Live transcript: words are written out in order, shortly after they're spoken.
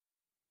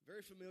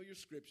very familiar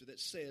scripture that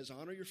says,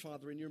 honor your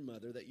father and your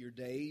mother, that your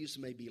days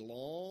may be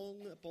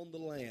long upon the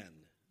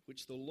land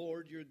which the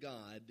Lord your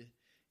God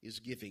is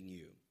giving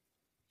you.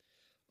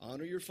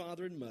 Honor your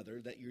father and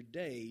mother, that your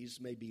days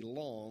may be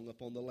long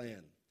upon the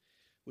land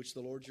which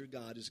the Lord your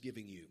God is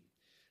giving you.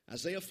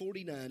 Isaiah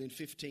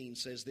 49:15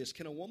 says this,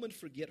 can a woman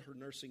forget her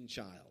nursing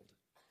child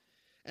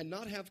and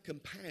not have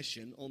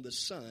compassion on the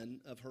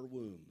son of her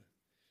womb?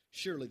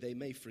 Surely they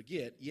may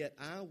forget, yet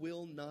I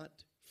will not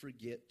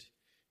forget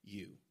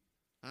you.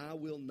 I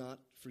will not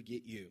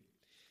forget you.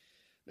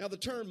 Now, the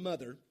term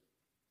mother,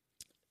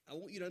 I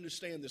want you to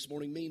understand this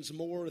morning, means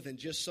more than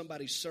just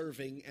somebody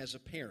serving as a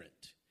parent.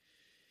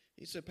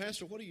 He said,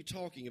 Pastor, what are you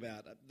talking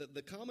about?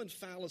 The common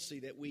fallacy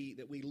that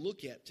we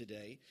look at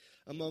today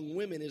among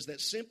women is that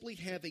simply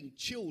having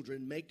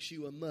children makes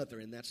you a mother,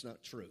 and that's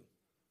not true.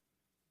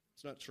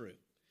 It's not true.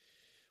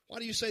 Why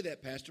do you say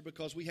that, Pastor?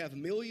 Because we have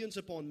millions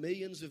upon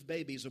millions of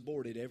babies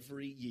aborted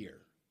every year.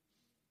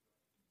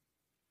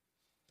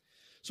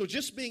 So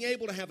just being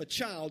able to have a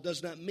child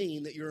does not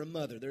mean that you're a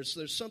mother.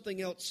 There's something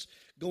else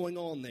going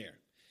on there.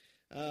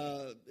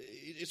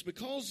 It's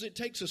because it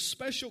takes a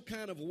special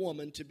kind of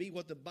woman to be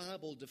what the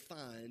Bible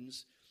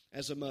defines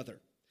as a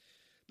mother.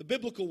 The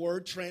biblical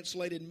word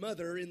translated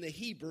mother in the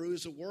Hebrew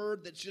is a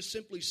word that's just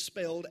simply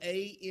spelled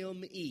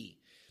A-M-E.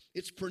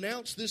 It's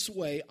pronounced this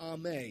way,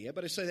 Ameh.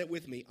 Everybody say that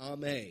with me,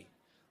 Ameh.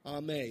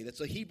 Ameh.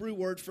 That's a Hebrew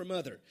word for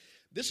mother.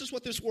 This is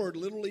what this word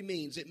literally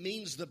means. It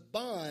means the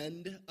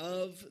bond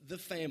of the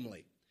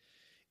family.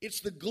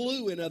 It's the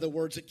glue, in other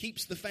words, that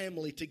keeps the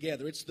family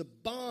together. It's the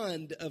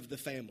bond of the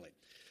family.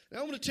 Now,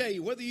 I want to tell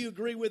you, whether you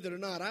agree with it or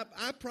not,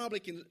 I probably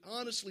can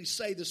honestly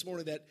say this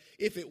morning that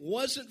if it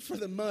wasn't for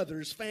the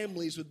mothers,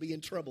 families would be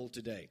in trouble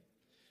today.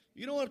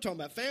 You know what I'm talking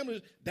about.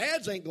 Families,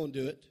 dads ain't going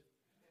to do it.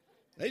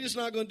 They're just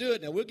not going to do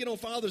it. Now, we'll get on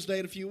Father's Day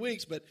in a few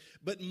weeks, but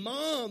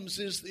moms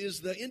is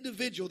the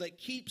individual that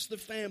keeps the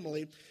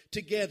family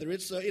together.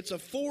 It's a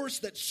force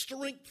that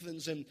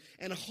strengthens and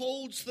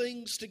holds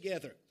things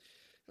together.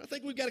 I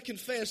think we've got to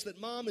confess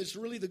that mom is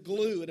really the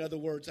glue, in other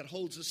words, that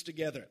holds us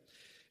together.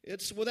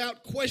 It's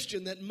without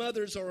question that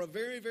mothers are a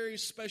very, very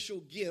special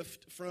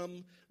gift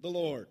from the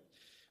Lord.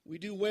 We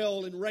do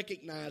well in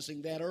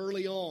recognizing that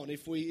early on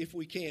if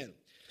we can.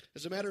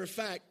 As a matter of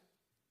fact,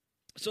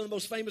 some of the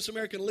most famous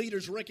American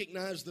leaders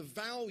recognize the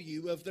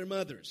value of their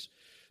mothers.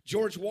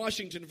 George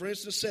Washington, for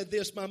instance, said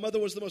this, my mother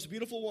was the most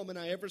beautiful woman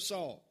I ever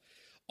saw.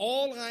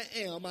 All I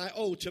am, I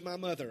owe to my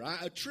mother. I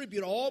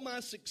attribute all my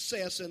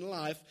success in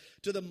life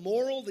to the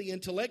moral, the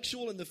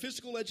intellectual, and the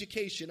physical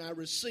education I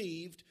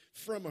received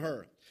from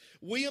her.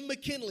 William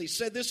McKinley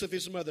said this of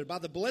his mother, by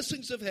the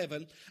blessings of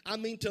heaven, I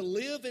mean to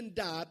live and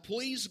die,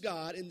 please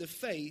God, in the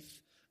faith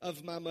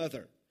of my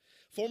mother.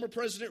 Former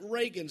President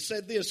Reagan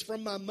said this,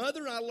 from my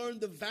mother I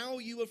learned the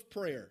value of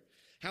prayer,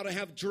 how to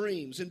have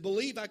dreams, and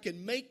believe I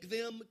can make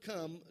them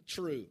come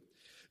true.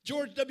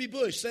 George W.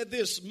 Bush said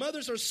this,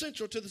 mothers are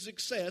central to the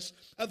success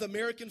of the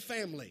American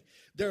family.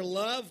 Their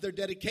love, their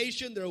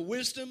dedication, their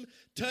wisdom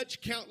touch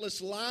countless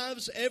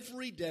lives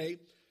every day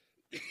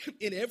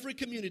in every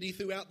community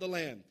throughout the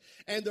land.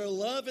 And their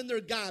love and their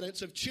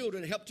guidance of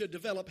children help to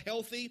develop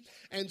healthy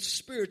and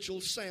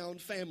spiritual sound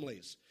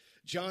families.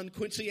 John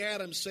Quincy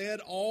Adams said,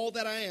 all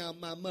that I am,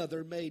 my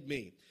mother made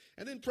me.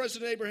 And then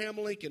President Abraham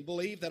Lincoln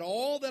believed that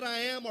all that I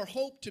am or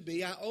hope to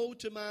be, I owe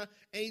to my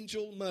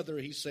angel mother,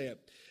 he said.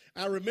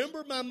 I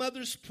remember my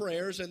mother's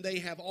prayers, and they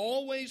have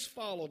always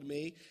followed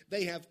me.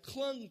 They have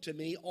clung to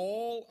me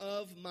all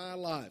of my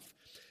life.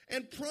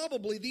 And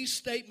probably these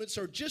statements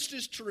are just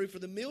as true for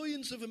the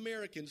millions of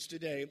Americans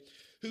today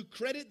who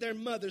credit their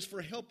mothers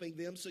for helping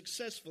them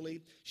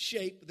successfully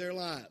shape their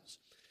lives.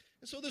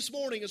 And so this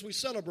morning, as we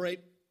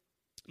celebrate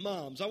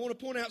moms, I want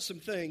to point out some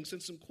things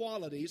and some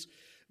qualities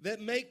that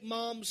make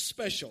moms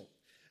special.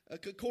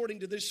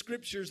 According to the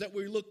scriptures that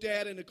we looked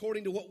at and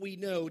according to what we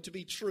know to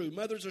be true.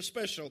 Mothers are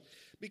special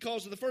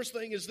because the first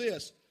thing is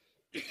this.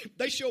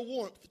 They show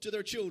warmth to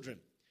their children.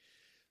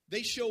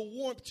 They show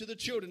warmth to the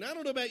children. I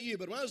don't know about you,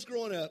 but when I was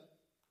growing up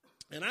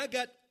and I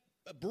got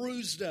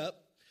bruised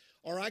up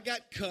or I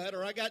got cut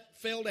or I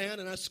fell down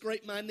and I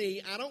scraped my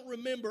knee, I don't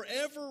remember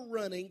ever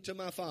running to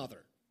my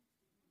father.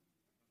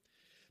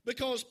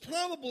 Because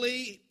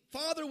probably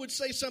father would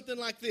say something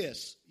like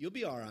this, you'll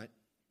be all right.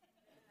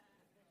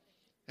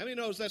 How many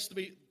knows that's to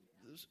be,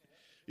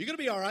 you're going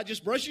to be all right.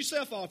 Just brush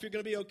yourself off. You're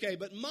going to be okay.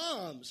 But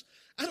moms,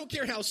 I don't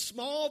care how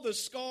small the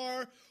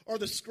scar or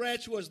the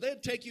scratch was.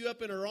 They'd take you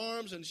up in her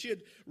arms and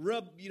she'd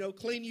rub,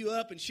 clean you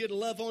up and she'd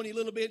love on you a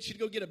little bit. She'd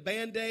go get a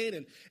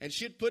Band-Aid and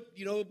she'd put,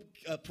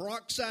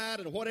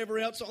 peroxide and whatever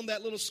else on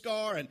that little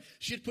scar. And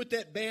she'd put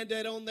that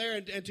Band-Aid on there.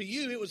 And to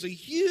you, it was a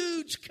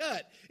huge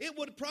cut. It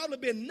would have probably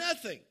been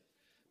nothing.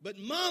 But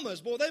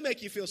mamas, boy, they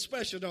make you feel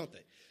special, don't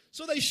they?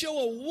 So they show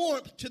a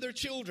warmth to their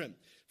children.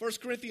 1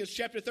 Corinthians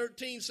chapter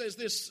 13 says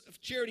this,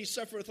 charity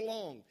suffereth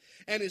long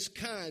and is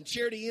kind.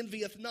 Charity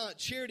envieth not.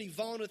 Charity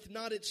vaunteth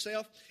not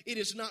itself. It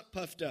is not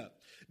puffed up.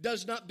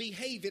 does not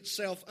behave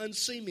itself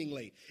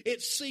unseemingly.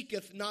 It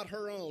seeketh not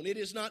her own. It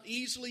is not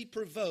easily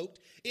provoked.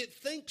 It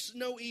thinks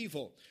no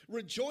evil.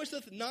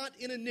 Rejoiceth not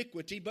in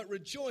iniquity, but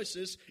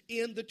rejoices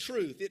in the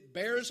truth. It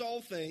bears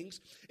all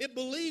things. It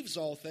believes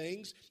all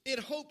things. It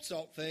hopes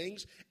all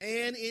things.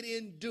 And it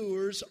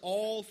endures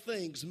all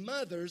things.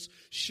 Mothers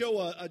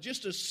show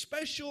just a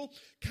special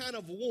kind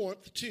of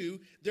warmth to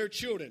their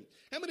children.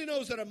 How many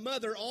knows that a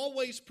mother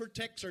always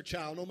protects her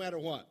child no matter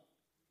what?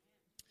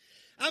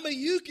 I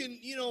mean,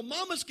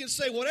 mamas can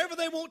say whatever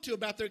they want to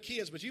about their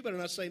kids, but you better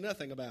not say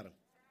nothing about them.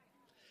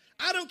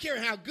 I don't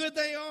care how good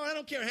they are. I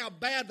don't care how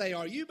bad they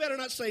are. You better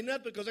not say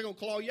nothing because they're going to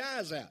claw your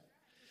eyes out.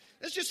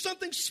 There's just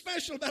something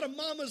special about a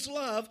mama's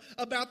love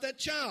about that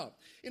child.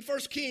 In 1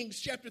 Kings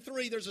chapter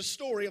 3, there's a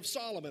story of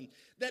Solomon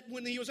that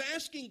when he was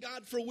asking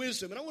God for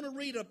wisdom, and I want to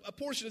read a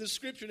portion of the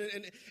scripture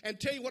and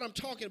tell you what I'm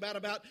talking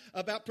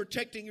about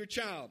protecting your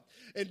child.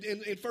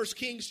 In 1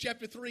 Kings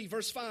chapter 3,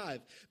 verse 5,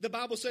 the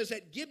Bible says,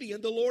 at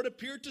Gibeon, the Lord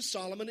appeared to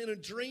Solomon in a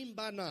dream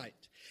by night.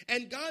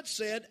 And God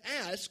said,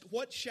 ask,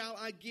 what shall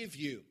I give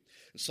you?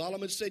 And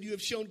Solomon said, you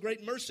have shown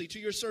great mercy to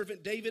your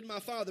servant David, my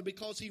father,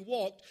 because he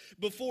walked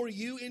before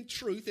you in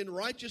truth, in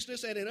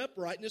righteousness, and in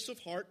uprightness of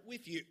heart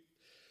with you.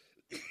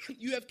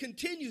 You have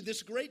continued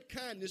this great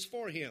kindness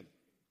for him.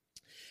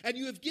 And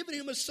you have given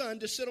him a son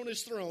to sit on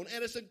his throne.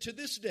 And as to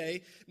this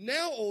day,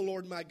 now, O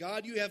Lord my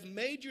God, you have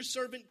made your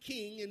servant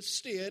king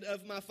instead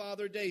of my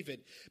father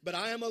David. But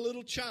I am a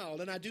little child,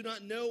 and I do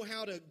not know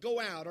how to go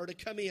out or to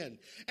come in.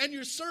 And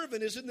your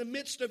servant is in the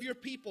midst of your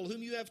people,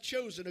 whom you have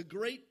chosen, a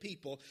great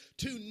people,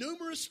 too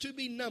numerous to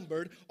be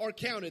numbered or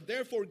counted.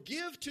 Therefore,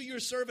 give to your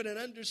servant an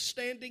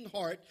understanding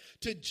heart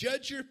to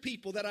judge your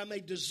people, that I may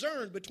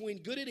discern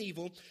between good and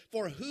evil.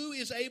 For who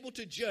is able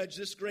to judge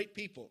this great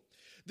people?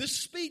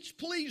 This speech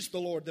pleased the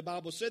Lord, the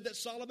Bible said, that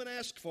Solomon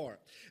asked for.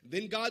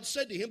 Then God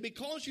said to him,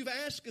 because you've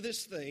asked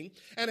this thing,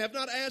 and have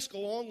not asked a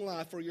long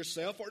life for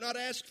yourself, or not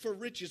asked for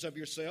riches of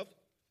yourself,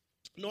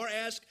 nor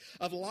asked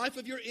of life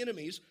of your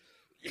enemies,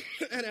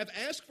 and have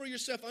asked for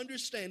yourself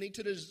understanding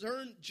to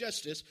discern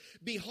justice,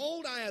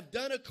 behold, I have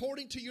done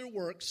according to your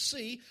works.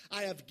 See,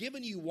 I have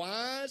given you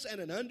wise and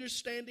an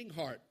understanding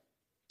heart,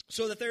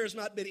 so that there has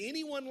not been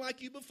anyone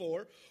like you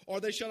before, or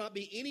there shall not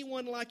be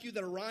anyone like you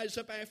that arise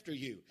up after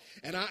you.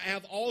 And I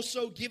have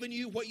also given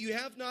you what you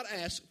have not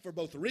asked, for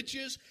both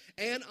riches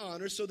and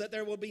honor, so that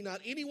there will be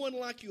not anyone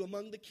like you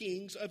among the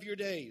kings of your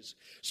days.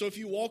 So if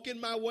you walk in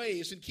my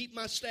ways and keep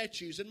my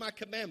statutes and my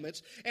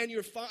commandments, and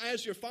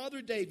as your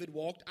father David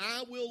walked,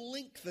 I will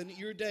lengthen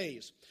your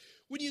days.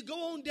 When you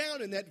go on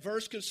down in that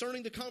verse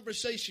concerning the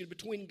conversation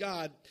between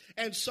God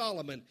and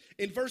Solomon,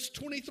 in verse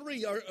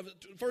 23,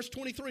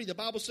 the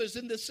Bible says,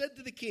 then they said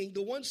to the king,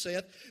 the one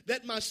saith,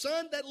 that my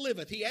son that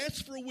liveth, he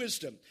asked for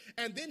wisdom.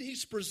 And then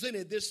he's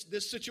presented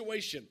this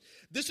situation.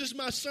 This is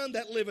my son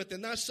that liveth,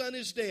 and thy son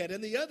is dead.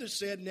 And the other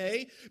said,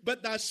 nay,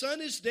 but thy son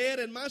is dead,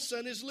 and my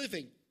son is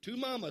living. Two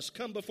mamas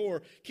come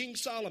before King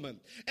Solomon.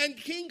 And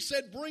king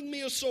said, bring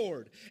me a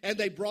sword. And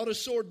they brought a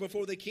sword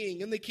before the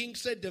king. And the king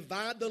said,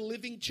 divide the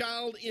living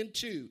child in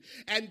two,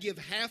 and give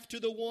half to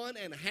the one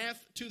and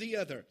half to the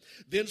other.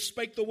 Then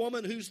spake the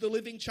woman whose the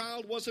living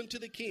child was unto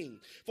the king,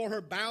 for her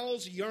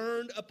bowels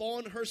yearned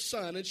upon her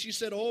son. And she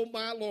said, O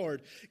my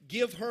lord,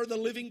 give her the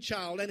living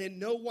child, and in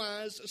no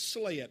wise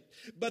slay it.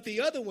 But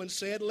the other one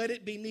said, let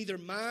it be neither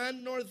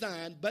mine nor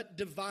thine, but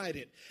divide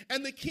it.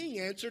 And the king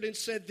answered and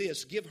said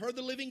this, give her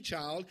the living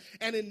child,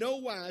 and in no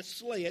wise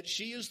slay it.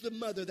 She is the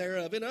mother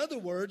thereof. In other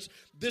words,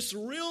 this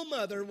real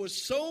mother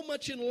was so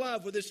much in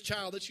love with this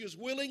child that she was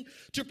willing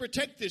to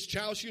protect this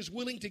child. She was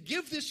willing to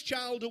give this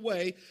child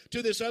away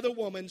to this other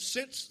woman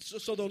so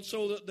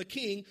that the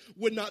king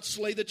would not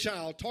slay the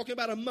child. Talking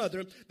about a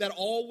mother that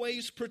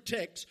always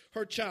protects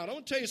her child. I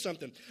want to tell you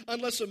something.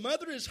 Unless a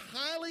mother is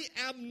highly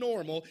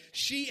abnormal,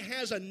 she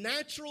has a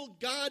natural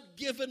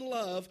God-given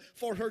love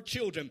for her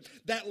children.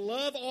 That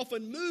love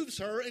often moves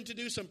her into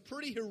do some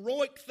pretty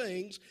heroic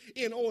things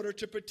in order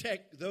to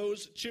protect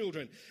those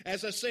children.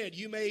 As I said,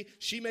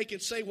 she may can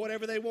say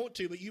whatever they want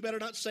to, but you better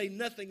not say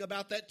nothing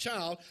about that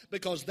child,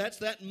 because that's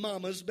that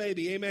mama's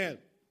baby. Amen.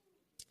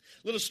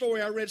 Little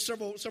story I read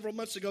several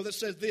months ago that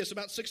says this.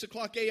 About 6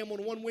 o'clock a.m.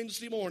 on one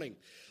Wednesday morning,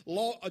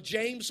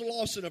 James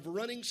Lawson of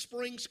Running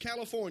Springs,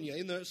 California,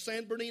 in the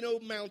San Bernardino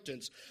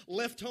Mountains,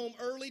 left home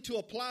early to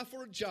apply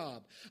for a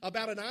job.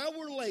 About an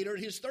hour later,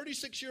 his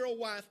 36-year-old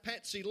wife,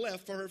 Patsy,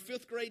 left for her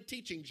 5th grade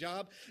teaching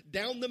job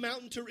down the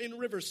mountain in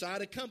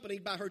Riverside,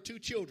 accompanied by her 2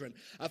 children,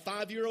 a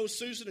 5-year-old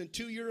Susan and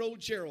 2-year-old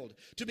Gerald,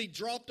 to be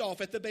dropped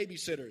off at the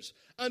babysitter's.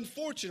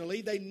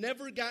 Unfortunately, they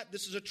never got,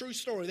 this is a true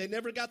story, they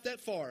never got that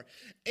far.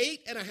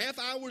 8.5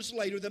 half hours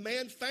later, the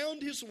man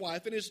found his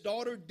wife and his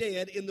daughter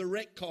dead in the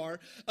wrecked car,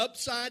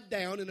 upside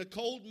down in a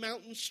cold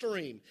mountain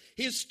stream.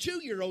 His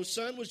 2-year-old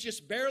son was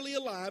just barely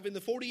alive in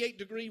the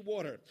 48-degree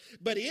water.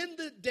 But in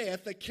the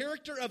death, the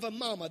character of a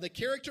mama, the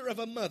character of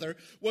a mother,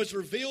 was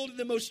revealed in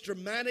the most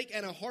dramatic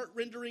and a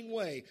heart-rendering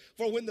way.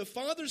 For when the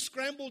father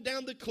scrambled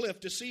down the cliff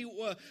to see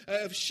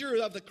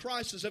sure of the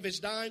crisis of his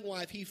dying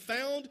wife, he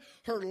found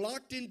her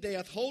locked in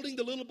death, holding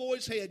the little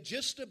boy's head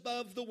just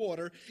above the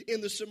water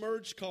in the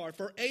submerged car.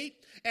 For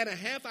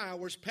 8.5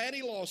 hours,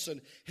 Patty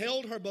Lawson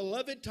held her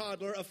beloved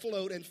toddler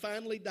afloat and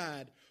finally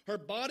died. Her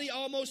body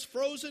almost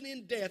frozen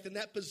in death in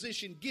that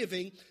position,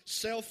 giving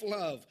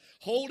self-love.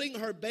 Holding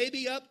her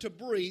baby up to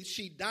breathe,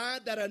 she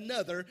died that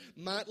another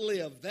might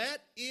live. That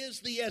is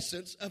the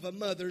essence of a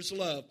mother's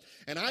love.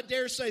 And I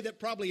dare say that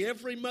probably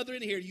every mother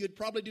in here, you'd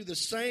probably do the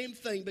same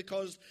thing,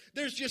 because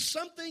there's just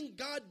something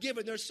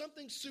God-given. There's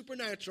something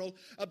supernatural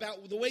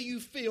about the way you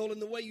feel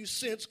and the way you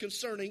sense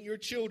concerning your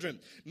children.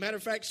 Matter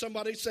of fact,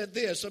 somebody said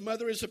this: a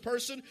mother is a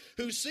person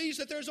who sees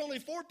that there's only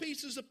 4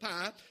 pieces of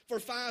pie for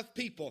 5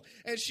 people.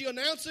 And she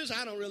announces,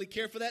 I don't really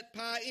care for that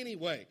pie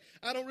anyway.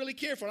 I don't really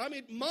care for it. I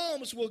mean,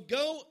 moms will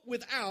go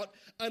without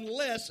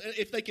unless,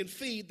 if they can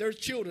feed their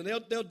children.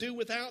 They'll do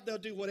without. They'll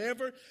do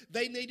whatever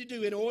they need to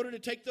do in order to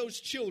take those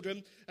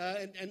children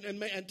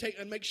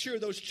and make sure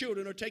those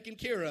children are taken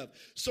care of.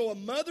 So a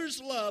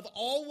mother's love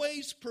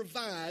always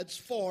provides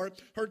for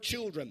her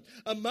children.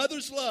 A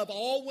mother's love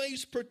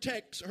always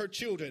protects her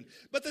children.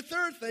 But the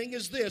third thing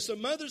is this: a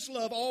mother's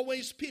love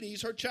always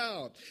pities her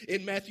child.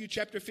 In Matthew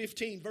chapter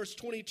 15, verse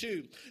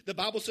 22, the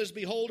Bible says,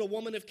 "Behold, a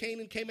woman of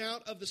Canaan came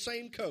out of the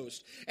same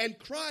coast and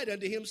cried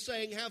unto him,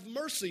 saying, Have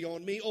mercy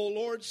on me, O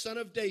Lord, Son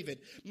of David.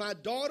 My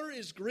daughter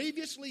is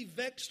grievously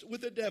vexed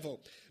with the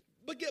devil."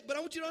 But I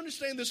want you to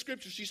understand the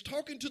scripture. She's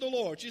talking to the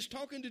Lord. She's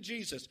talking to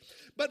Jesus.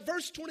 But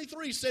verse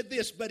 23 said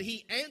this: "But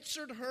he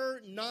answered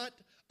her not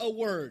a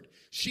word."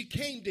 She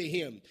came to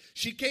him.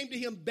 She came to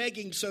him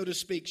begging, so to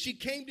speak. She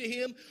came to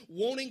him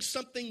wanting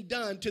something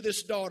done to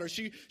this daughter.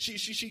 She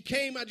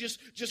came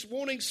just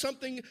wanting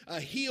something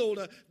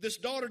healed, this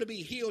daughter to be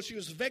healed. She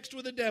was vexed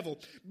with the devil.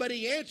 But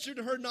he answered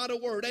her not a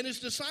word. And his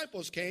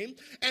disciples came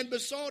and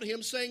besought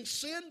him, saying,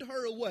 "Send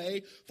her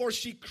away, for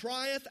she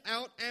crieth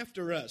out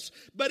after us."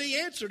 But he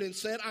answered and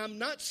said, "I'm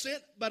not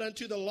sent but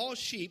unto the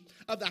lost sheep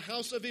of the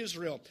house of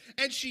Israel."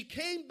 And she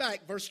came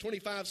back, verse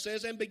 25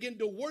 says, and began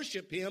to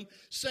worship him,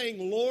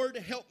 saying, "Lord,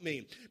 help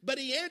me." But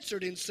he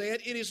answered and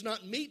said, "It is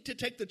not meet to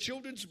take the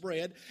children's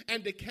bread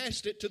and to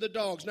cast it to the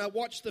dogs." Now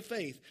watch the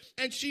faith.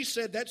 And she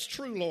said, "That's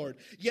true, Lord.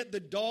 Yet the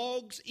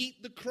dogs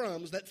eat the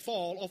crumbs that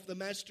fall off the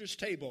master's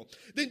table."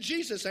 Then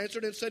Jesus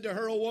answered and said to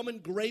her, "O woman,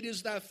 great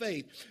is thy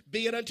faith.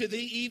 Be it unto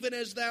thee even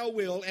as thou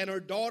wilt." And her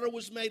daughter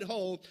was made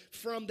whole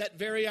from that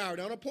very hour.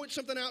 Now I want to point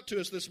something out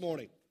to us this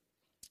morning.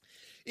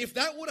 If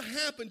that would have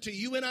happened to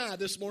you and I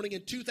this morning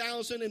in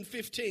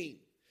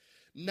 2015,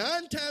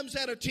 9 times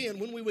out of 10,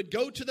 when we would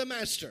go to the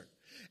master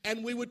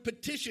and we would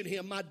petition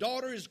him, "My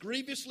daughter is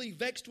grievously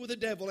vexed with the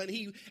devil,"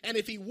 and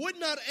if he would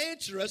not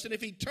answer us, and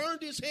if he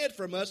turned his head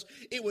from us,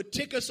 it would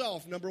tick us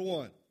off, number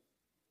one.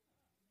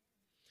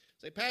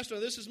 Say, "Pastor,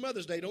 this is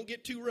Mother's Day. Don't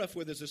get too rough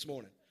with us this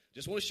morning.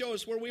 Just want to show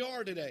us where we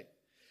are today."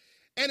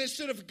 And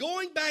instead of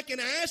going back and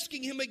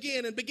asking him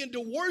again and begin to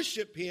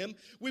worship him,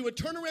 we would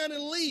turn around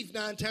and leave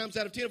 9 times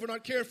out of 10 if we're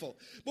not careful.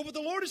 But what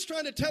the Lord is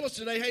trying to tell us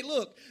today, hey,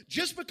 look,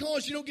 just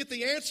because you don't get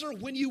the answer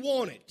when you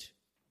want it,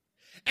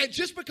 and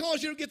just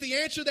because you don't get the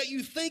answer that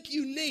you think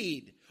you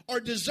need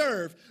or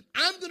deserve,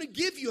 I'm going to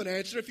give you an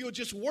answer if you'll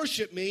just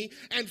worship me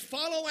and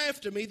follow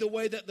after me the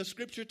way that the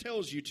Scripture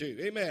tells you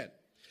to. Amen.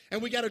 And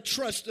we got to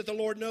trust that the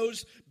Lord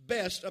knows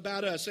best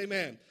about us.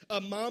 Amen. A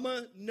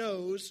mama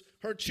knows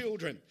her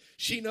children.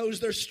 She knows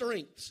their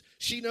strengths.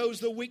 She knows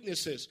the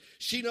weaknesses.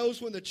 She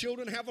knows when the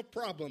children have a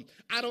problem.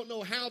 I don't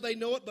know how they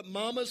know it, but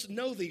mamas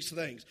know these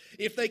things.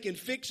 If they can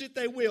fix it,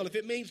 they will. If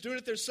it means doing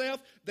it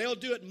themselves, they'll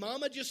do it.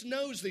 Mama just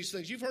knows these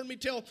things. You've heard me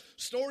tell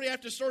story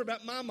after story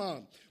about my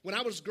mom. When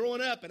I was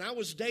growing up and I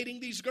was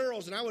dating these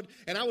girls, and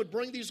I would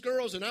bring these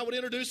girls and I would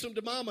introduce them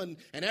to Mama,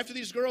 and after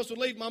these girls would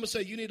leave, Mama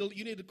said, you need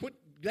to quit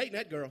dating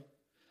that girl.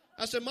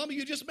 I said, "Mama,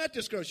 you just met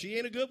this girl. She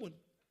ain't a good one.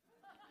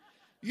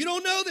 You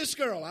don't know this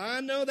girl." "I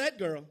know that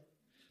girl."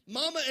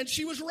 Mama, and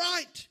she was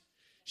right.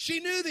 She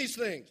knew these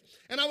things.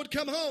 And I would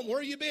come home. "Where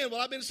have you been?" "Well,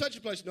 I've been in such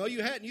a place." "No,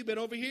 you hadn't. You've been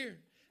over here."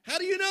 How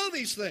do you know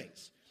these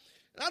things?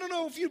 I don't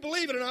know if you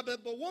believe it or not, but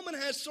a woman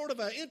has sort of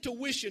an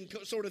intuition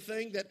sort of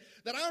thing that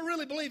I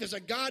really believe is a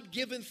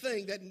God-given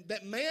thing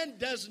that man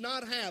does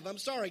not have. I'm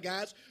sorry,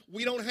 guys.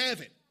 We don't have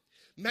it.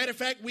 Matter of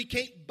fact, we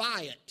can't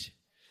buy it.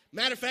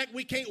 Matter of fact,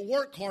 we can't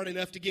work hard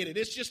enough to get it.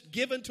 It's just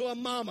given to a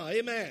mama.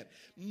 Amen.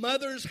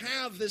 Mothers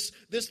have this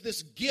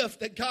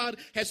gift that God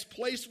has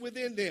placed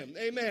within them.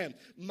 Amen.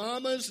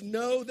 Mamas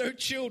know their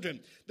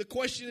children. The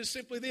question is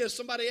simply this.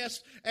 Somebody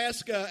asked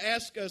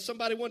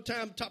somebody one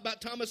time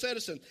about Thomas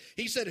Edison.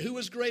 He said, "Who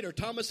is greater,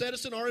 Thomas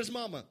Edison or his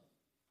mama?"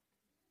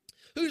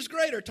 Who's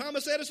greater,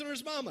 Thomas Edison or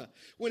his mama?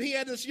 When he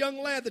had this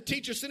young lad, the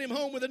teacher sent him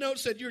home with a note,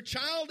 said, "Your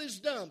child is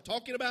dumb."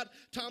 Talking about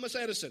Thomas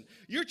Edison.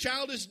 "Your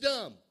child is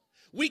dumb.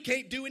 We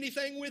can't do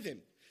anything with him.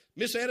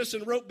 Miss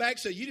Edison wrote back,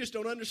 said, you just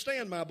don't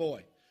understand my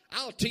boy.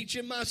 I'll teach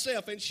him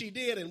myself. And she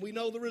did, and we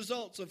know the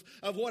results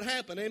of what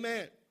happened.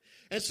 Amen.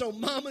 And so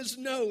mamas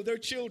know their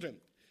children.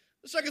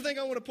 The second thing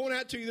I want to point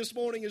out to you this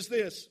morning is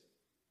this.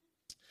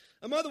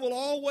 A mother will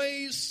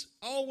always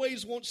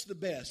wants the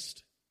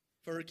best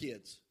for her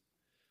kids.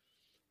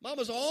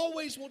 Mama's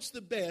always wants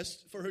the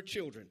best for her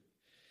children.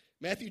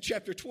 Matthew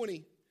chapter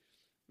 20,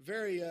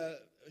 very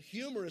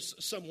humorous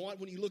somewhat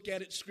when you look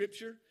at it,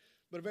 Scripture,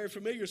 but a very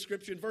familiar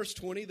Scripture. In verse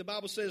 20, the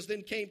Bible says,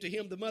 then came to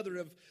him the mother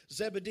of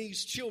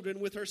Zebedee's children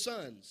with her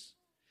sons,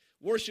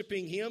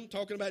 worshiping him,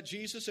 talking about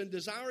Jesus, and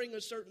desiring a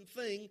certain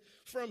thing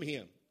from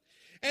him.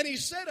 And he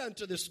said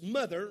unto this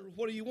mother,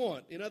 what do you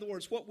want? In other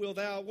words, what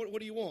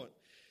do you want?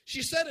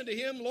 She said unto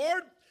him,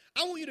 Lord,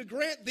 I want you to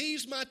grant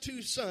these my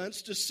two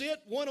sons to sit,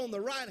 one on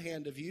the right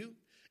hand of you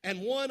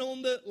and one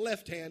on the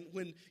left hand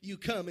when you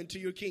come into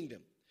your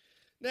kingdom.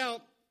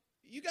 Now,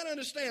 you got to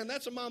understand,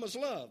 that's a mama's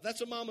love.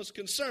 That's a mama's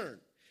concern.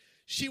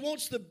 She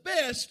wants the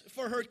best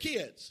for her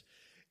kids.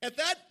 At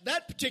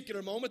that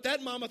particular moment,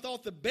 that mama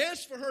thought the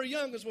best for her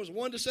youngest was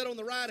one to sit on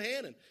the right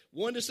hand and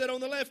one to sit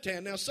on the left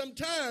hand. Now,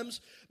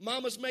 sometimes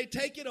mamas may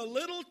take it a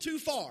little too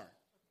far,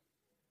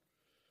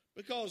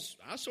 because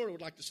I sort of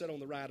would like to sit on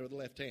the right or the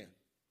left hand.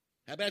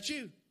 How about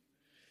you?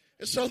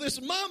 And so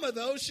this mama,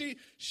 though, she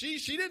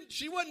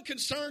wasn't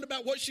concerned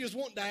about what she was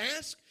wanting to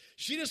ask.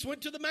 She just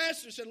went to the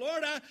master and said,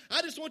 Lord,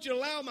 I just want you to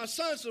allow my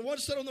sons to one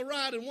sit on the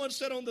right and one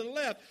sit on the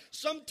left.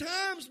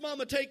 Sometimes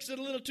mama takes it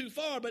a little too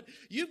far, but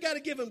you've got to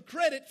give them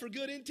credit for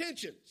good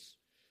intentions.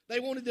 They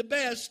wanted the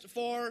best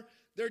for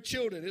their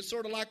children. It's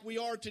sort of like we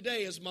are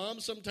today as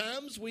moms.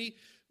 Sometimes we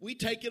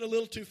take it a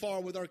little too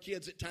far with our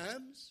kids at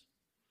times.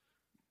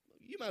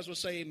 You might as well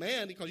say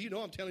amen, because you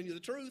know I'm telling you the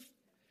truth.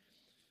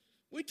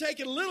 We take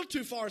it a little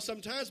too far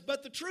sometimes,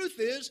 but the truth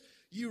is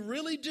you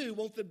really do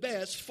want the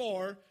best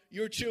for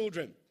your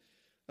children.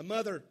 A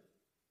mother,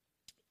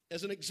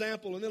 as an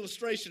example, an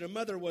illustration, a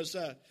mother was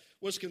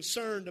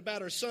concerned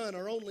about her son,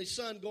 her only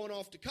son, going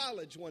off to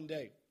college one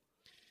day.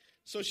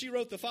 So she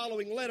wrote the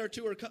following letter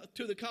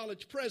to the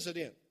college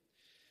president.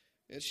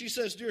 And she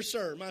says, Dear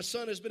sir, my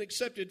son has been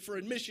accepted for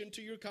admission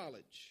to your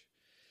college.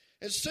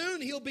 And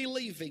soon he'll be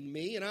leaving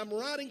me, and I'm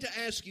writing to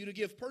ask you to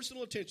give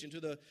personal attention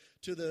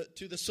to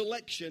the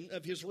selection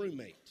of his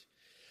roommate.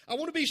 I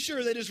want to be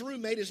sure that his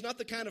roommate is not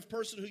the kind of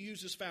person who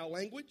uses foul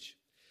language.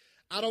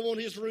 I don't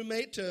want his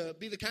roommate to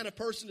be the kind of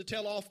person to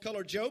tell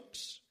off-color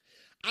jokes.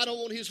 I don't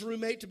want his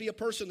roommate to be a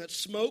person that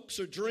smokes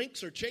or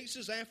drinks or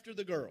chases after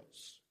the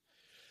girls.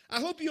 I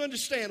hope you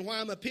understand why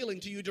I'm appealing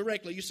to you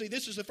directly. You see,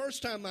 this is the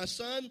first time my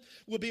son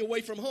will be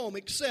away from home,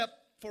 except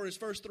for his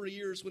first 3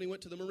 years when he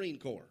went to the Marine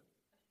Corps.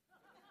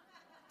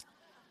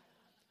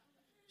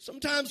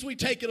 Sometimes we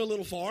take it a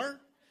little far,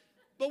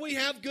 but we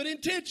have good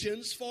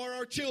intentions for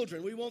our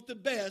children. We want the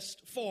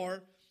best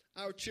for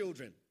our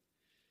children.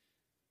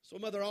 So a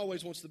mother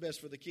always wants the best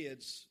for the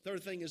kids.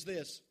 Third thing is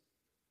this.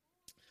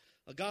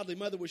 A godly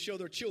mother will show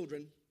their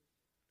children,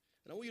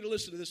 and I want you to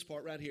listen to this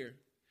part right here.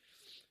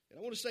 And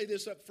I want to say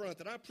this up front,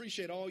 that I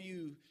appreciate all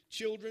you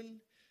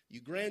children,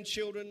 you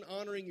grandchildren,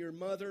 honoring your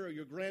mother or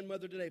your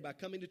grandmother today by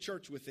coming to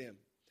church with them.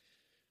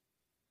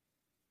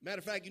 Matter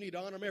of fact, you need to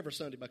honor them every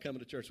Sunday by coming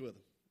to church with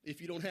them,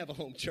 if you don't have a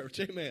home church.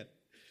 Amen.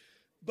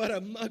 But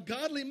a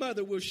godly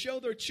mother will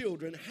show their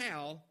children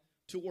how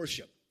to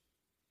worship.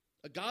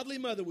 A godly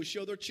mother will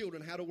show their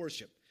children how to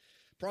worship.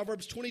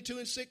 Proverbs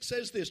 22:6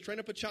 says this, train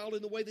up a child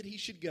in the way that he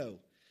should go,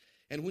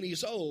 and when he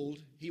is old,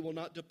 he will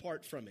not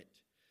depart from it.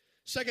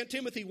 2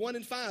 Timothy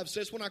 1:5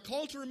 says, when I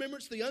call to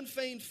remembrance the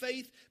unfeigned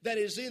faith that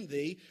is in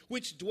thee,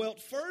 which dwelt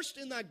first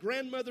in thy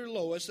grandmother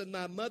Lois and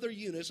thy mother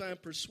Eunice, I am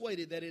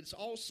persuaded that it's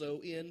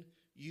also in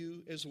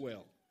you as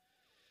well.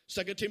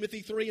 2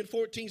 Timothy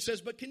 3:14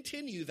 says, but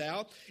continue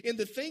thou in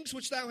the things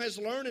which thou hast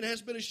learned and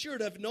hast been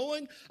assured of,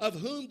 knowing of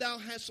whom thou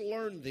hast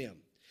learned them.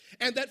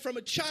 And that from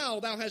a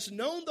child thou hast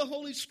known the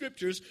Holy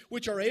Scriptures,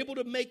 which are able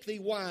to make thee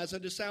wise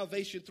unto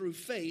salvation through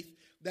faith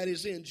that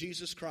is in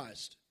Jesus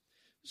Christ.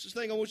 This is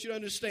the thing I want you to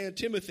understand.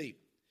 Timothy,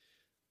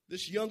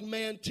 this young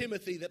man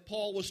Timothy that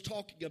Paul was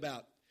talking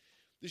about,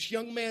 this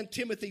young man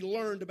Timothy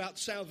learned about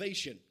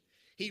salvation.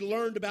 He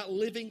learned about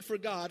living for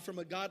God from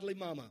a godly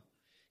mama.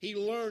 He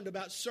learned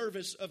about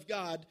service of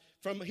God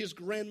from his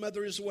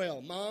grandmother as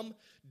well. Mom,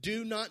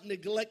 do not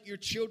neglect your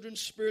children's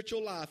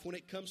spiritual life when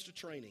it comes to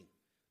training.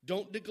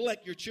 Don't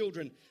neglect your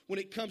children when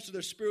it comes to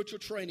their spiritual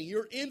training.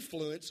 Your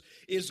influence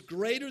is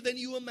greater than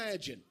you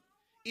imagine.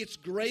 It's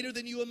greater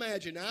than you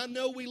imagine. I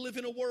know we live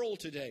in a world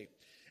today,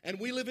 and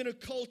we live in a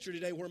culture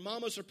today where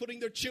mamas are putting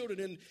their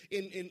children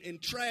in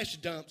trash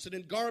dumps and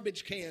in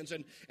garbage cans,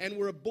 and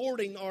we're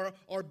aborting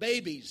our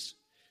babies.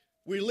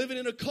 We're living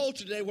in a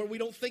culture today where we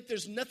don't think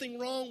there's nothing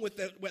wrong with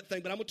that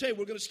thing. But I'm going to tell you,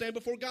 we're going to stand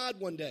before God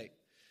one day.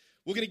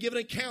 We're going to give an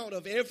account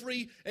of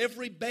every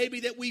baby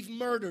that we've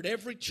murdered,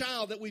 every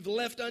child that we've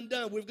left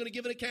undone. We're going to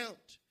give an account.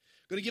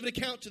 We're going to give an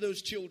account to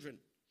those children.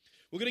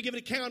 We're going to give an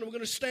account, and we're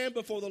going to stand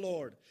before the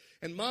Lord.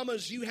 And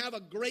mamas, you have a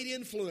great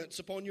influence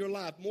upon your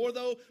life,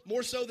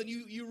 more so than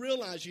you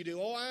realize you do.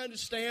 Oh, I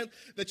understand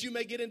that you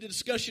may get into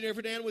discussion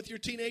every now and then with your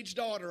teenage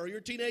daughter or your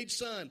teenage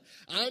son.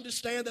 I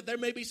understand that there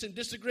may be some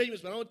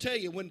disagreements, but I'll tell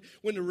you, when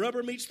the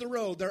rubber meets the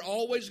road, they're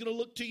always going to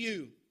look to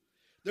you.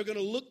 They're going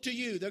to look to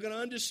you. They're going to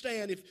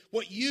understand if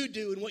what you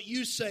do and what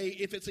you say,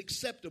 if it's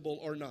acceptable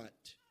or not.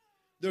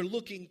 They're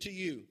looking to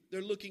you.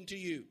 They're looking to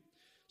you.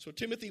 So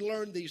Timothy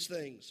learned these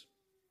things.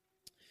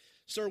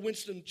 Sir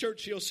Winston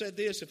Churchill said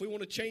this: if we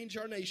want to change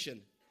our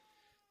nation,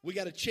 we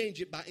got to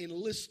change it by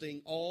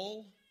enlisting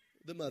all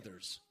the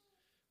mothers.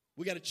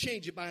 We got to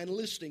change it by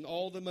enlisting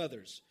all the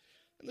mothers.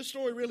 And the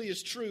story really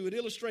is true. It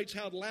illustrates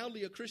how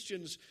loudly a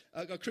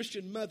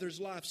Christian mother's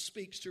life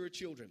speaks to her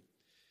children.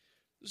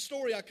 The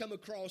story I come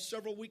across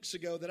several weeks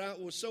ago that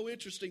was so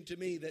interesting to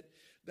me that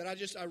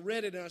I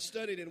read it and I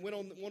studied it and went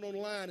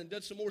online and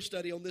did some more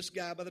study on this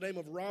guy by the name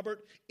of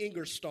Robert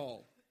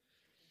Ingersoll.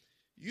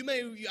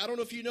 I don't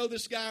know if you know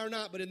this guy or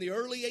not, but in the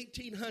early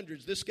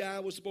 1800s, this guy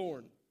was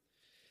born.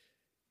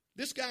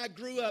 This guy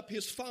grew up,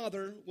 his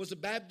father was a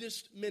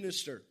Baptist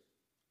minister.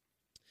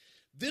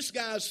 This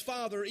guy's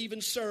father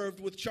even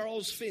served with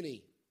Charles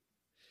Finney.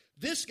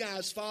 This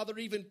guy's father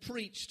even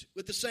preached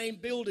with the same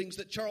buildings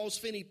that Charles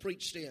Finney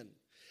preached in.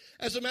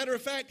 As a matter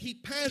of fact, he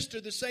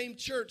pastored the same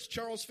church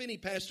Charles Finney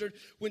pastored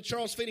when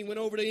Charles Finney went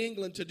over to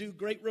England to do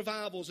great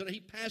revivals, and he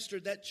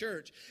pastored that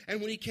church.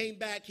 And when he came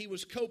back, he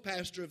was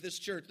co-pastor of this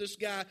church, this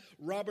guy,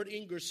 Robert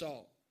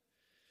Ingersoll.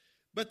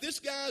 But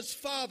this guy's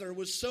father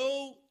was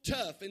so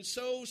tough and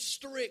so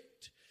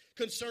strict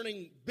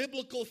concerning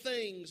biblical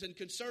things and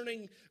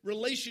concerning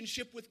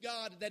relationship with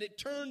God that it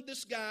turned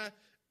this guy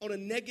on a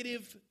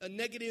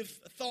negative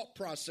thought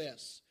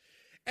process.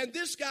 And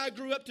this guy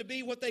grew up to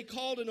be what they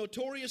called a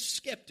notorious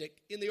skeptic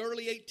in the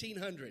early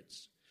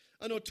 1800s.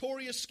 A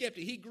notorious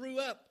skeptic. He grew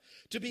up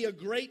to be a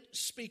great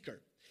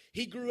speaker.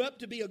 He grew up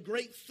to be a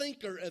great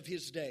thinker of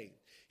his day.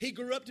 He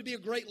grew up to be a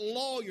great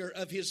lawyer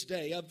of his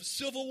day, a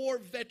Civil War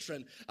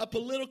veteran, a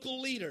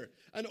political leader,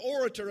 an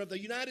orator of the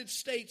United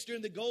States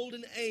during the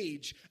golden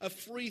age of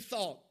free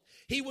thought.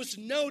 He was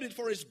noted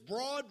for his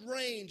broad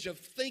range of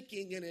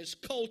thinking and his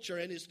culture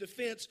and his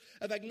defense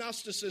of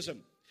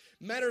agnosticism.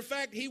 Matter of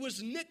fact, he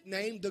was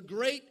nicknamed the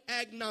Great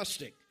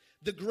Agnostic.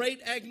 The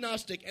Great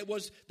Agnostic.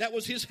 That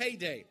was his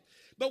heyday.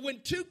 But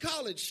when two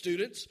college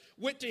students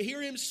went to hear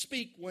him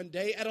speak one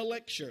day at a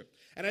lecture,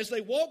 and as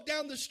they walked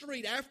down the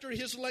street after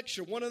his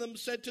lecture, one of them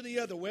said to the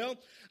other, well,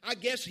 I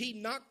guess he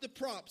knocked the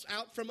props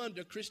out from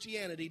under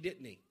Christianity,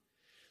 didn't he?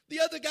 The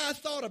other guy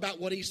thought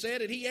about what he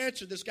said, and he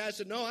answered this guy,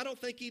 said, no, I don't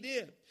think he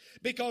did.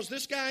 Because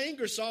this guy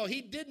Ingersoll,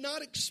 he did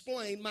not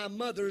explain my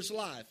mother's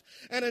life.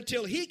 And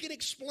until he can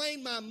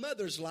explain my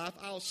mother's life,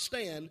 I'll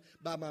stand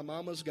by my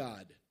mama's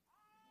God.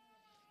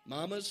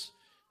 Mamas,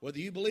 whether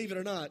you believe it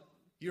or not,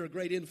 you're a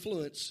great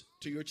influence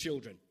to your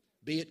children.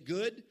 Be it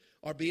good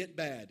or be it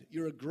bad.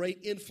 You're a great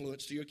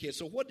influence to your kids.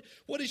 So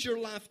what is your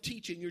life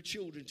teaching your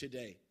children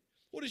today?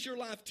 What is your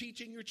life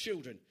teaching your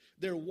children?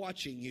 They're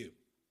watching you.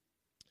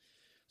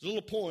 There's a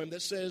little poem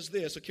that says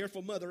this: a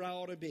careful mother I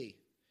ought to be.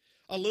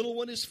 A little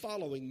one is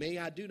following me,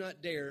 I do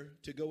not dare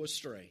to go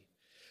astray.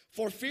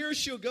 For fear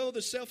she'll go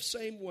the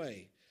self-same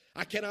way.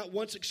 I cannot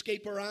once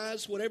escape her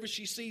eyes. Whatever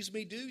she sees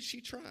me do,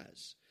 she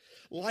tries.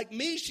 Like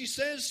me, she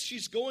says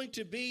she's going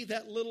to be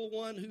that little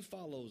one who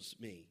follows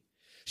me.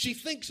 She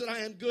thinks that I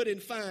am good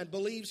and fine,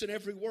 believes in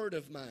every word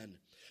of mine.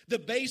 The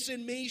base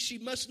in me she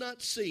must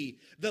not see,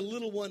 the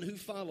little one who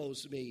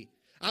follows me.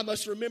 I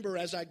must remember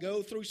as I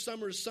go through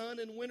summer's sun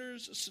and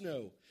winter's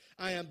snow,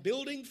 I am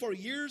building for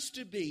years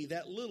to be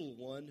that little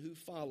one who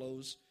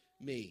follows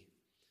me.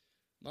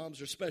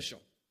 Moms are special.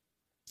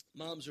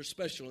 Moms are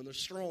special, and they're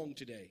strong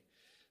today.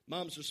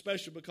 Moms are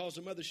special because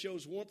a mother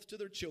shows warmth to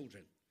their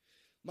children.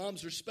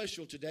 Moms are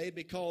special today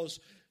because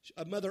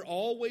a mother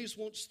always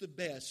wants the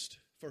best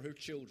for her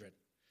children.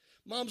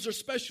 Moms are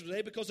special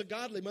today because a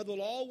godly mother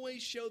will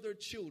always show their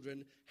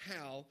children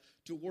how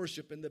to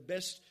worship in the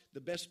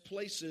best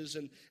places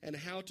and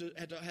how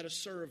to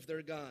serve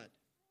their God.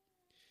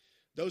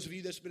 Those of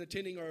you that's been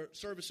attending our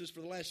services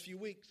for the last few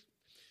weeks,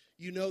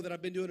 you know that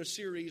I've been doing a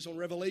series on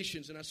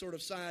Revelations, and I sort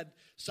of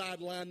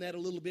sideline that a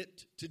little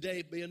bit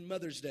today being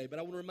Mother's Day. But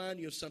I want to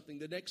remind you of something.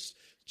 The next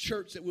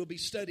church that we'll be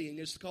studying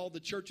is called the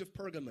Church of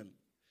Pergamon.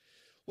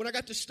 When I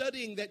got to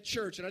studying that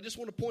church, and I just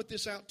want to point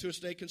this out to us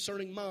today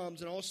concerning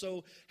moms and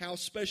also how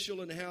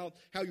special and how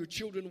your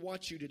children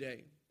watch you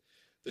today.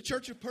 The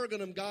Church of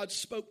Pergamum, God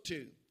spoke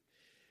to.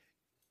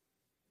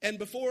 And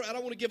before, I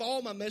don't want to give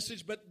all my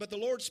message, but the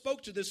Lord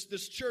spoke to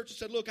this church and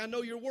said, look, I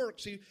know your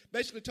works. He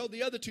basically told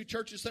the other two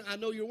churches, I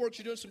know your works.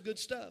 You're doing some good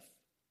stuff.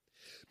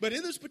 But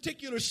in this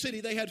particular city,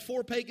 they had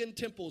 4 pagan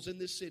temples in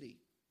this city.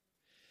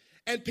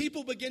 And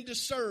people began to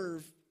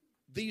serve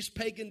these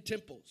pagan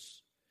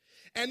temples.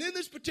 And in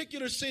this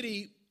particular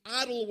city,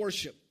 idol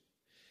worship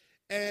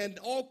and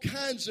all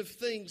kinds of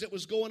things that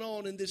was going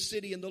on in this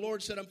city. And the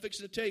Lord said, I'm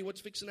fixing to tell you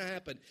what's fixing to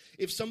happen.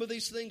 If some of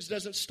these things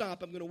doesn't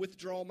stop, I'm going to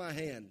withdraw my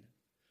hand.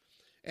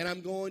 And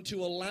I'm going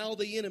to allow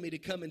the enemy to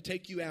come and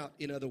take you out,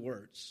 in other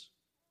words.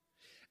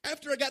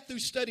 After I got through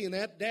studying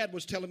that, Dad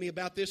was telling me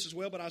about this as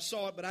well, but I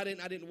saw it, but I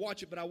didn't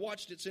watch it, but I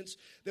watched it since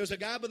there's a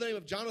guy by the name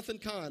of Jonathan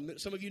Cahn.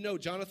 Some of you know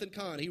Jonathan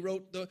Cahn. He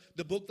wrote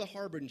the book, The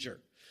Harbinger.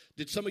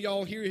 Did some of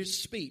y'all hear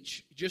his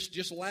speech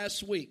just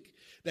last week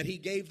that he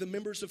gave the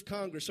members of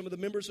Congress, some of the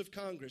members of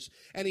Congress,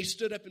 and he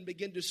stood up and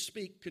began to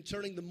speak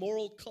concerning the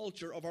moral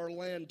culture of our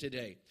land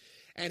today.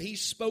 And he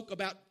spoke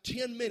about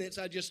 10 minutes.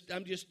 I'm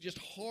just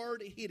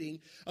hard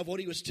hitting of what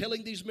he was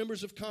telling these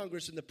members of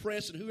Congress and the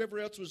press and whoever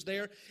else was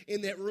there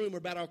in that room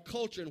about our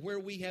culture and where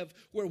we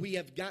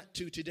have got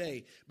to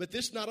today. But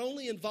this not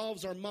only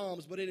involves our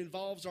moms, but it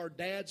involves our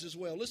dads as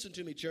well. Listen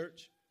to me,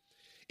 church.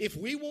 If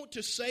we want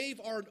to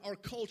save our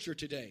culture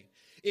today,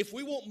 if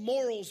we want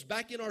morals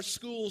back in our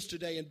schools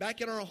today and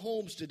back in our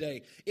homes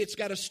today, it's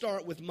got to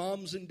start with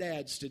moms and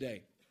dads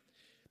today.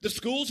 The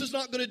schools is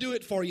not going to do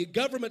it for you.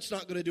 Government's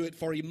not going to do it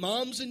for you.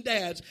 Moms and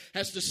dads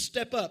has to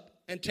step up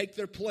and take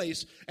their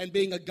place and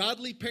being a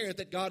godly parent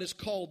that God has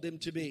called them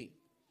to be.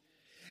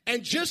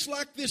 And just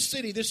like this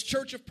city, this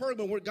church of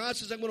Pergamum, where God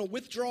says, I'm going to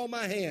withdraw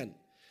my hand.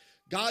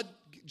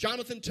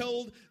 Jonathan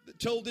told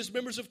his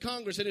members of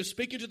Congress, and is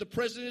speaking to the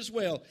president as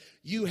well,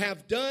 you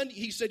have done,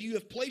 he said, you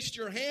have placed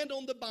your hand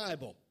on the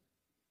Bible.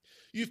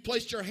 You've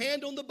placed your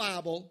hand on the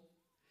Bible,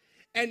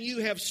 and you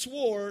have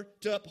swore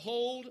to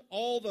uphold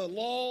all the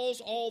laws,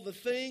 all the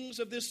things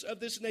of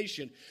this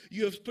nation.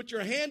 You have put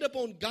your hand up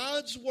on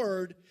God's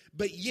word,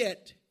 but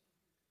yet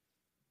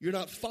you're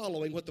not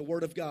following what the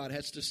word of God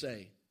has to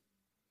say.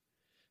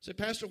 I said,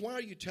 Pastor, why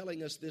are you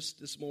telling us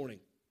this morning?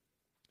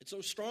 It's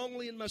so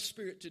strongly in my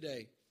spirit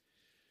today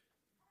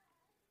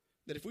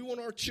that if we want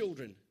our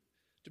children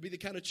to be the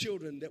kind of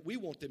children that we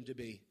want them to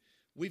be,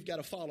 we've got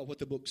to follow what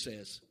the book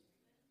says.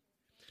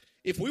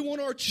 If we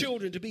want our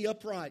children to be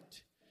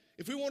upright,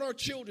 if we want our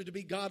children to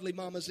be godly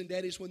mamas and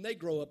daddies when they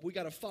grow up, we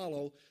got to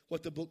follow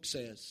what the book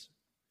says.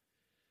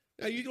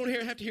 Now, you don't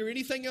have to hear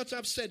anything else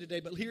I've said today,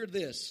 but hear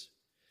this.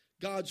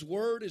 God's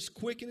word is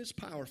quick and it's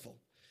powerful.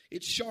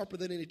 It's sharper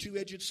than any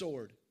two-edged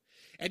sword.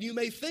 And you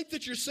may think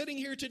that you're sitting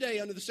here today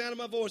under the sound of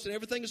my voice and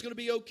everything is going to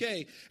be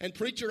okay. And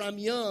preacher, I'm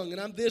young and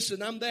I'm this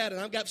and I'm that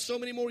and I've got so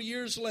many more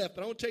years left.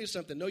 But I want to tell you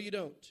something. No, you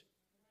don't.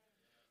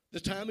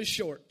 The time is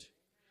short.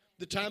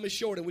 The time is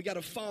short, and we got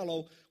to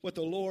follow what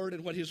the Lord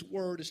and what His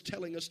Word is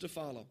telling us to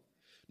follow.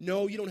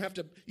 No, you don't have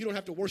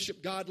to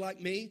worship God like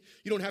me.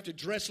 You don't have to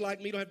dress like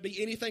me. You don't have to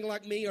be anything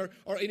like me or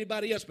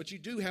anybody else. But you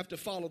do have to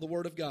follow the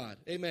Word of God.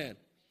 Amen.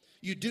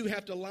 You do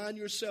have to line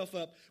yourself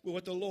up with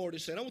what the Lord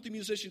is saying. I want the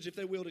musicians, if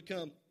they will, to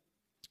come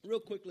real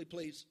quickly,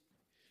 please,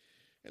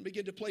 and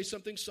begin to play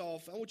something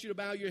soft. I want you to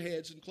bow your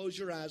heads and close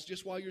your eyes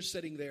just while you're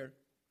sitting there.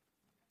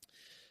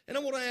 And I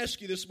want to ask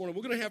you this morning,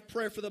 we're going to have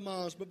prayer for the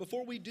moms, but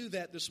before we do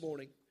that this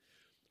morning,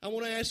 I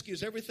want to ask you,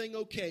 is everything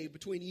okay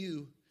between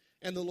you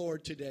and the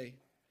Lord today?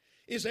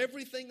 Is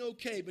everything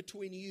okay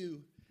between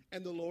you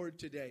and the Lord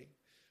today?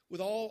 With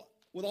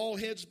all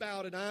heads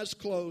bowed and eyes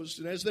closed,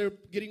 and as they're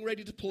getting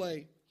ready to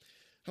play,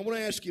 I want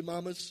to ask you,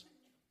 mamas,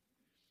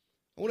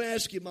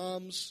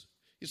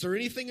 is there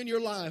anything in your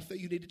life that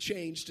you need to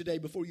change today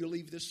before you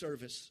leave this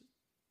service?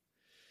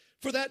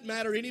 For that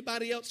matter,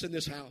 anybody else in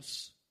this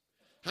house?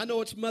 I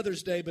know it's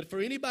Mother's Day, but for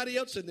anybody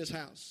else in this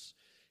house,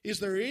 is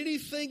there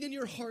anything in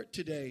your heart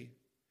today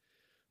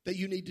that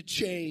you need to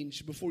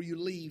change before you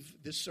leave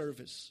this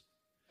service?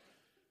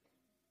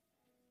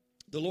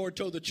 The Lord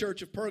told the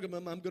church of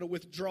Pergamum, I'm going to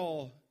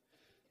withdraw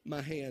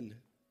my hand.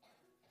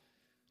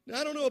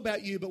 Now, I don't know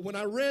about you, but when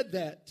I read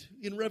that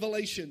in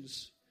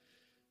Revelations,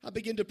 I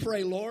began to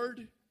pray,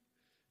 Lord,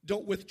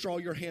 don't withdraw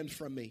your hand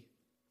from me.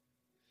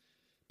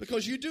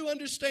 Because you do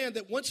understand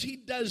that once He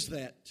does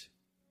that,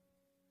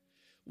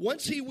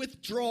 once He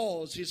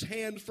withdraws His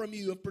hand from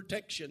you of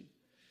protection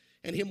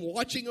and Him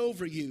watching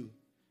over you,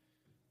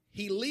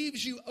 He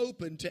leaves you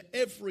open to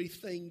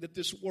everything that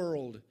this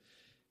world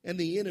and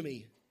the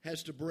enemy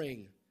has to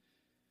bring.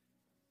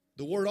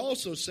 The Word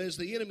also says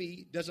the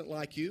enemy doesn't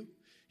like you.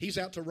 He's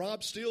out to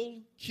rob, steal,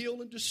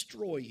 kill, and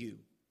destroy you.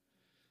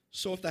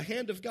 So if the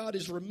hand of God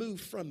is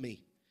removed from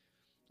me,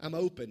 I'm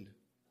open.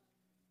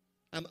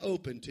 I'm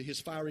open to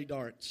His fiery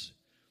darts.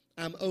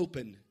 I'm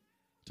open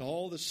to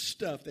all the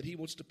stuff that He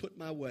wants to put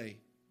my way.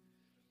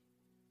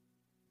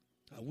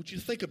 I want you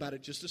to think about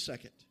it just a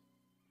second.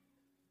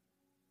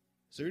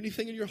 Is there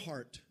anything in your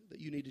heart that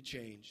you need to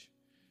change?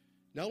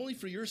 Not only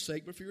for your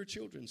sake, but for your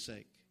children's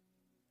sake.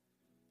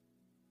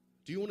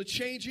 Do you want to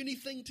change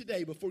anything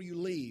today before you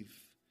leave?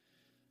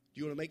 Do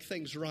you want to make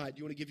things right? Do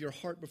you want to give your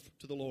heart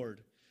to the Lord?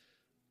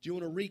 Do you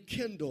want to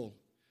rekindle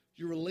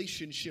your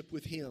relationship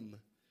with Him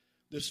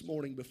this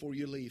morning before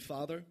you leave?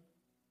 Father,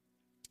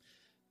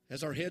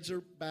 as our heads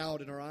are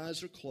bowed and our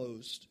eyes are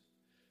closed,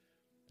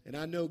 and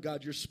I know,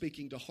 God, you're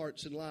speaking to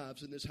hearts and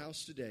lives in this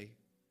house today.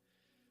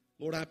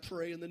 Lord, I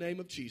pray in the name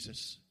of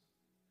Jesus,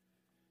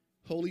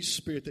 Holy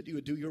Spirit, that you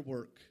would do your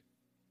work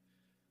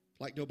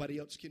like nobody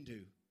else can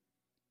do.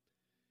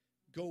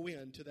 Go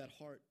into that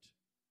heart.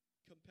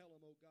 Compel them,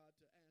 oh God,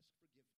 to ask forgiveness.